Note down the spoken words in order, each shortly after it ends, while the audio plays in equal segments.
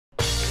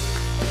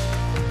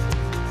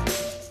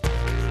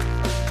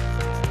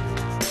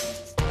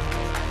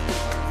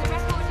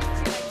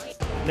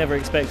never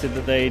expected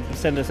that they'd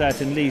send us out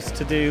in Leafs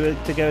to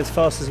go as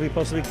fast as we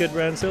possibly could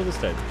around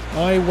Silverstone.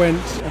 I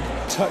went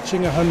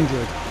touching 100.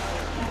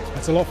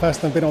 That's a lot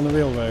faster than I've been on the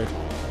real road.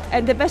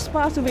 And the best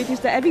part of it is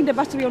that having the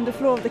battery on the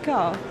floor of the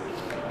car,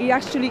 it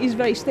actually is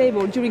very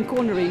stable during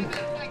cornering.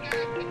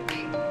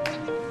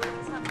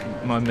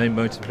 My main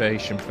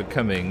motivation for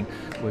coming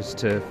was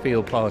to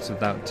feel part of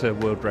that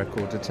world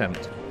record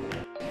attempt.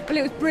 Well,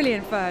 it was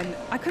brilliant fun.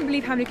 I couldn't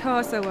believe how many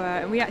cars there were,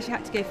 and we actually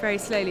had to go very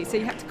slowly, so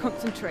you had to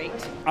concentrate.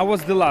 I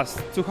was the last,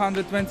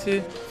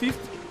 225th,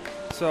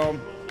 so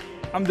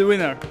I'm the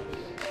winner.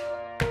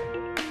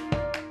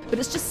 But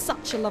it's just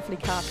such a lovely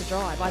car to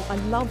drive. I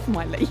love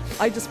my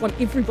Leaf. I just want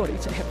everybody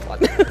to have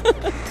one.